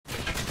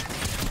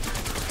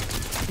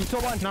He's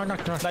still one. Knock.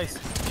 Nice.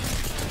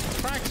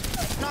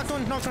 Cracked. Knocked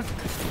one.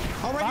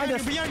 Oh, right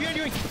behind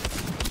you.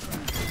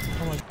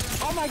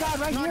 Oh my god,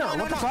 right here.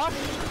 What the fuck?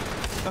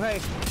 Okay.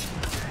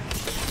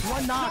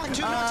 One knock.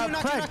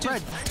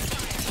 Fred.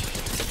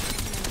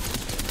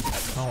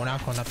 Oh,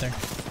 knocked one up there.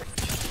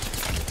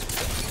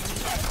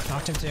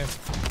 Knocked him too.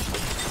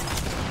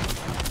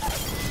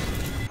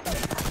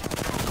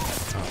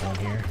 Oh, one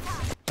here.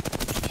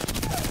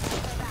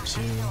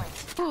 Two.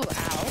 Ooh,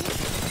 ow.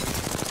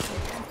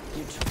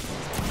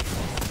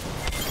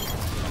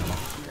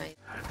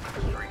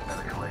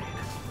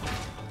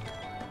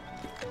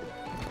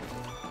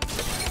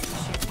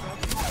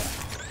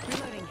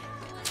 Reloading.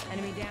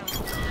 Enemy down.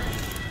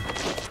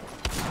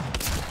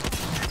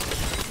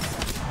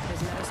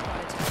 There's another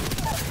squad attack.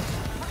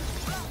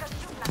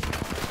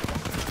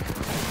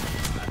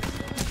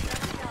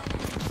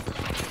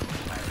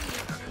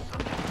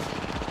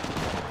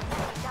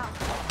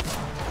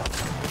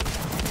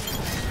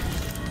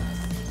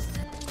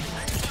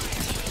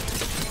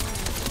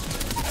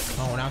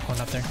 Oh, knocked one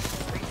up there.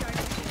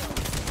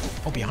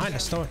 Oh, behind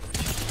us, door.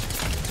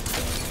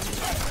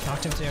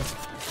 Knocked him too.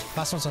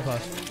 Last one's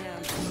above.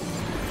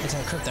 It's in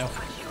a crypto.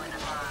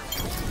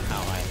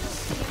 Ow,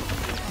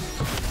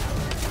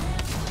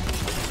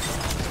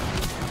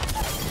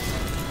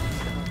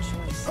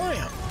 oh,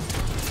 yeah.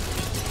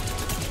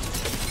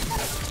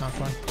 Knocked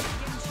one.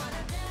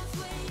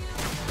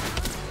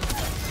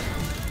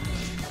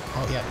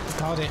 Oh, yeah.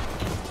 Called it.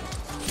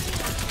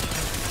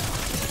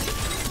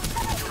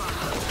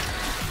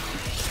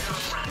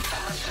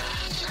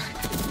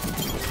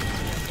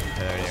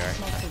 There you are.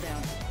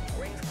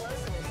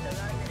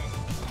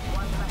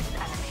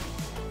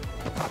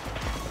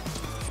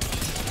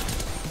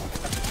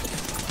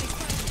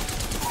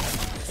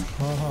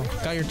 Oh,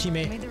 got your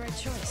teammate. Made the right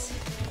choice.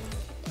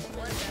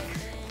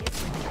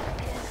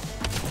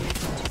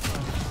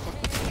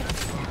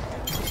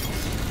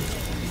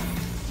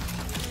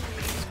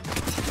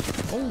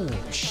 Oh,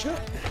 shit.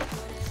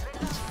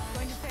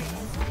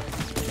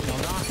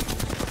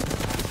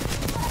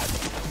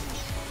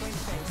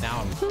 Now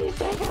I'm...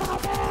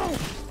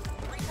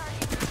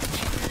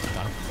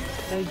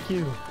 Thank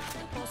you.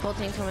 Whole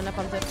team coming up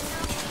on the...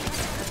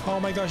 Oh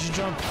my gosh, you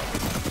jumped.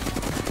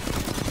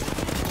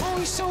 Oh,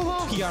 he's so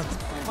low. He got him.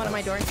 One at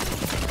my door.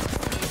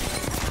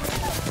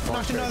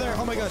 Knocked another.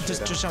 Oh my god,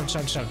 just jump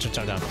down.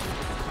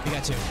 We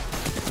got two.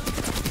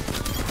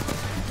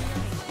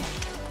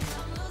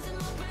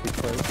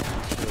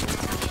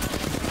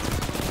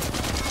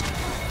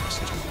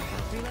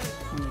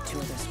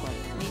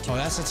 Oh,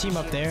 that's the team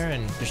up there,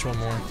 and there's one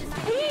more.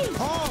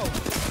 Oh!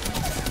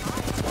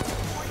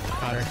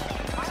 Got her.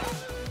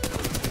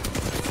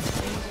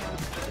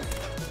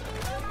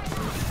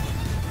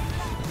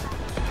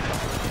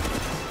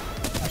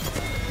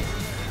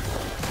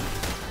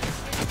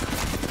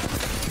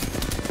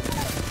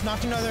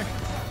 Knocked another.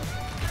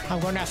 I'm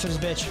going after this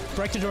bitch.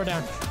 Break the door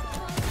down.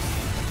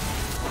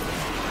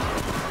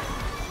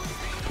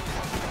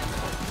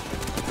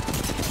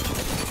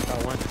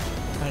 Got one.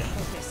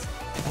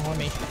 On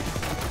me.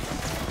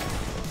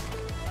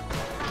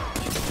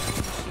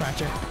 Cracked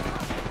her.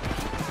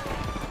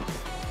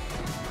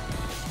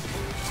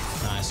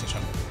 Nice, good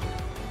job.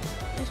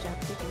 Nice job.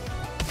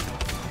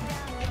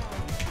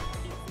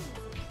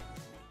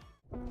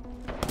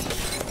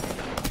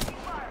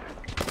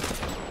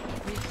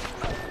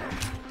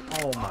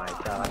 Oh my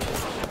god.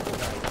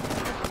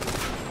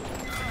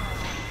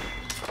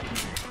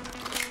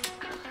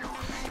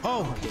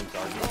 Oh!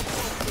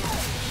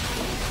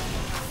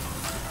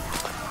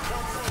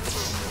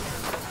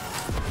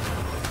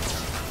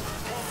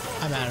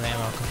 I'm out of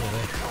ammo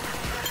completely.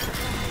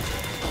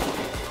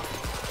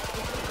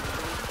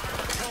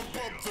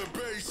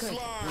 Good.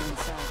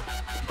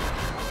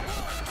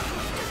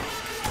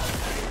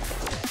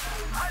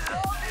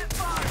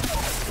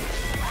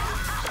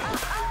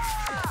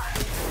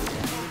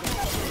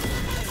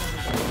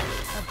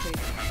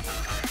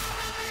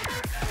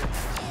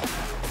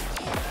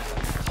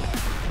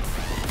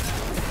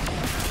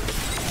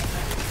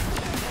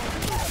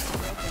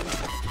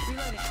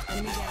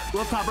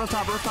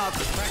 Rooftop.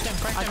 Cracked him.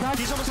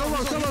 He's almost Solo.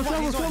 He's the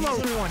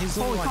only one.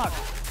 Holy fuck.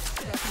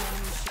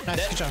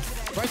 Nice, good job.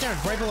 Right there,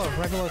 right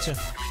below too.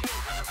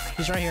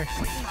 He's right here.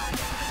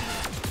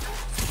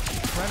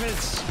 5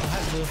 minutes.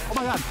 Has blue. Oh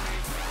my god.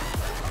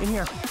 In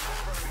here.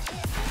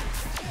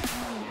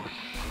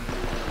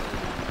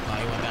 Oh,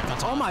 he went back on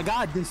top. Oh my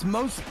god, this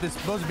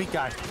beat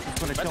guy.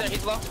 Right there,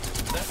 he's low.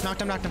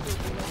 Knocked him.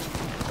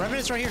 5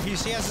 minutes right here. He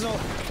has his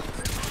ult.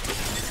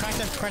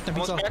 Cracked him.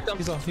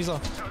 He's low.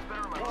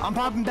 I'm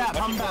popping that.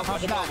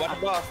 Watch him off.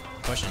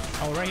 Pushing.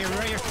 Oh, right here.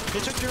 They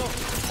took your ult.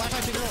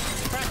 Flashlight took your ult.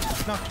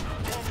 Cracked. Knocked.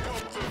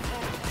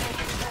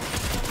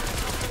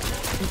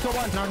 He's still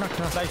one. No.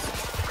 Nice.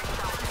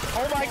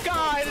 Oh my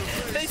god!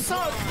 They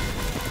suck!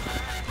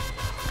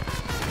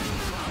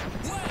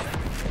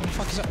 What the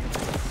fuck is up?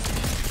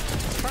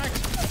 Cracked.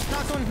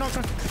 Knocked one.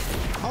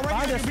 Oh,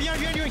 right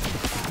behind you.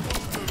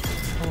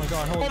 Oh my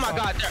god, holy Oh my fuck.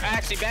 god, they're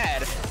actually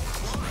bad.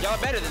 Y'all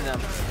are better than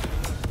them.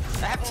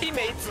 I have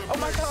teammates. Oh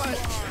my god.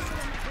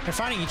 They're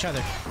fighting each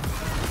other.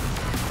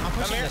 I'm Come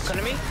pushing here, this. come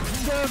to me.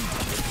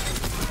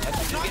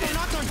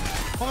 Knocked one.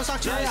 Almost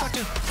knocked two. Almost knocked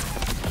two.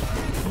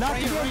 Knock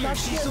Right him, here. knock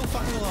She's him. so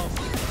fucking low.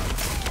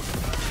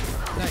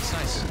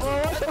 Nice.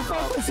 Oh, what the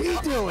fuck was he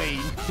doing?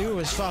 Dude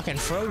was fucking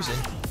frozen.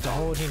 The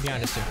whole team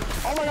behind us, dude.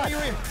 Oh my god.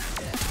 Right here.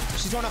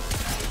 She's going up.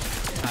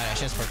 Oh, yeah,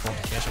 she has purple.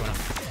 Yeah, she went up.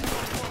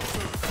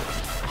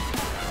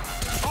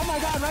 Oh my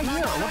god, right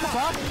here. What the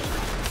fuck?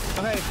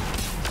 Okay.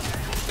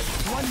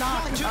 One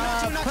knock.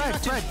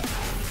 Fred.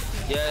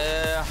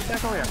 Yeah.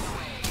 Back over here.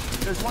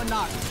 There's one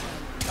knock.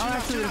 Oh,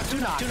 actually, there's two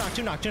knock.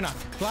 Two knock.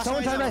 Last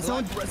Someone one res.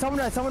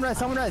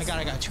 Someone res.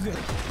 I got two good.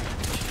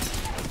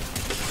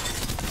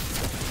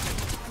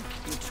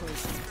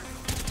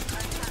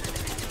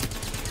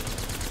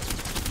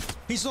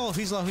 He's low.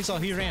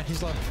 He ran.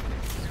 He's low.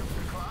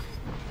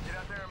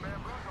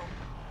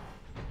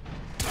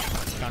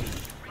 Got him.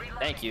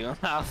 Thank you.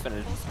 I was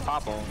finna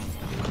pop him.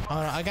 Oh, no,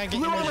 I gotta get you.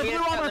 Blue Ready.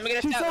 armor. Let me get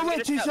a She's shot, so let me lit.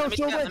 get a She's shot, so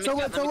let me lit. get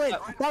a So lit.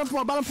 shot.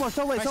 Bottom floor.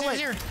 So lit.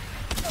 Here.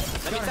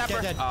 Let me tap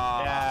her. Dead.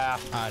 Yeah.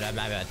 Oh, no, my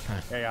bad.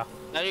 Huh. There you go.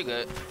 No, you're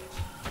good.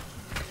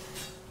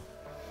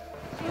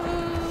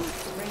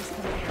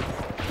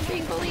 I'm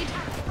being bullied.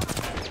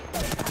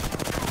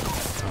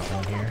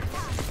 Oh, here.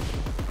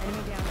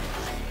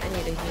 I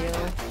need a heal.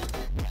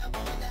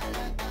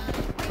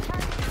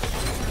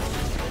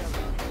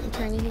 I'm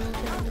trying to heal.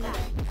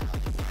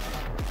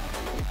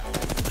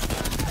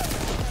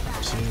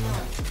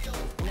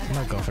 I'm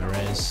gonna go for the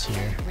res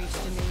here. I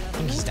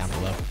think he's down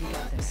below.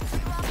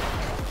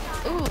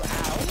 Ooh,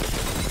 ow.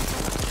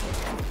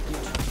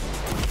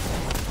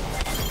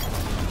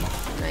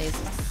 Nice.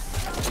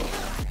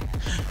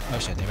 Oh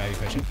shit, they might be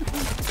pushing.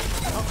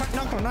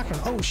 Oh, knock him.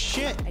 Oh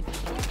shit.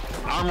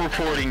 I'm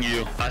reporting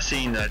you. I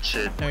seen that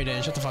shit. No, you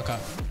didn't. Shut the fuck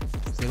up.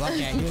 You're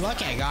lucky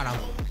I got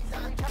him.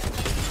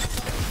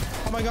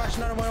 Oh my gosh,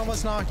 another one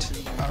almost knocked.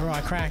 Oh,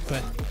 I cracked,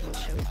 but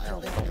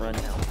Run.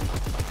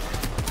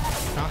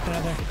 knocked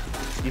another.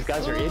 These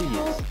guys are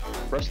idiots.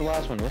 Rush the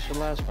last one.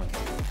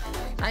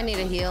 I need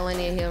a heal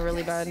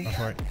really bad. Go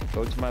for it.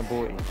 Go to my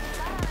boy.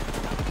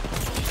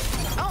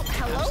 Oh,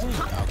 hello?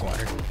 Oh,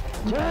 quarter.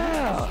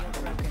 Yeah!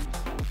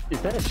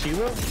 Is that a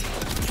Sheila?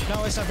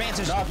 No, it's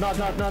advantage. Knock.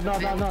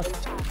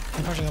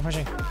 I'm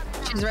pushing.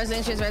 She's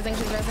resing.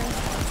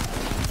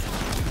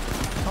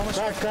 Almost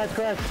Crack.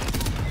 Done.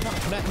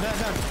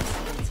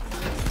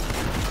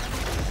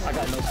 I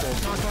got no sense.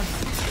 Knocked one.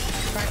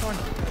 Cracked one.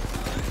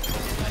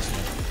 Nice.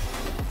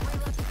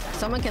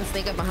 Someone can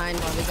sneak up behind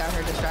while we got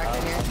her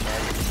distracted here.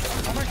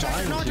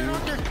 Knocked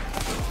her.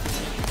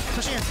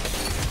 Push here.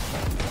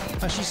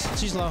 Oh,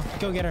 she's low.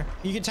 Go get her.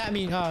 You can tap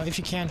me if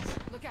you can.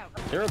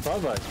 They're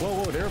above us.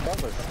 Whoa, they're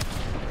above us.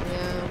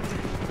 Yeah.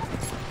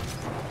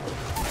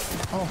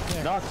 Oh,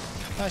 yeah. Knock.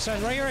 Nice,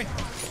 right here.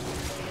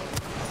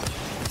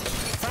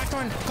 Cracked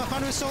one.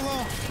 Condu is so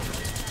low.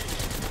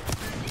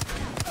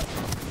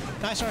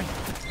 Nice, right.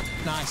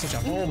 Nice, good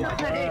job. Oh my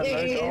god.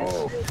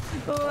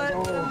 What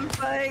the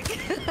fuck?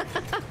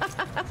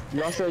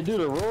 Y'all said do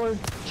the roar?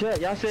 Chat,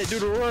 y'all said do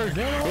the roar.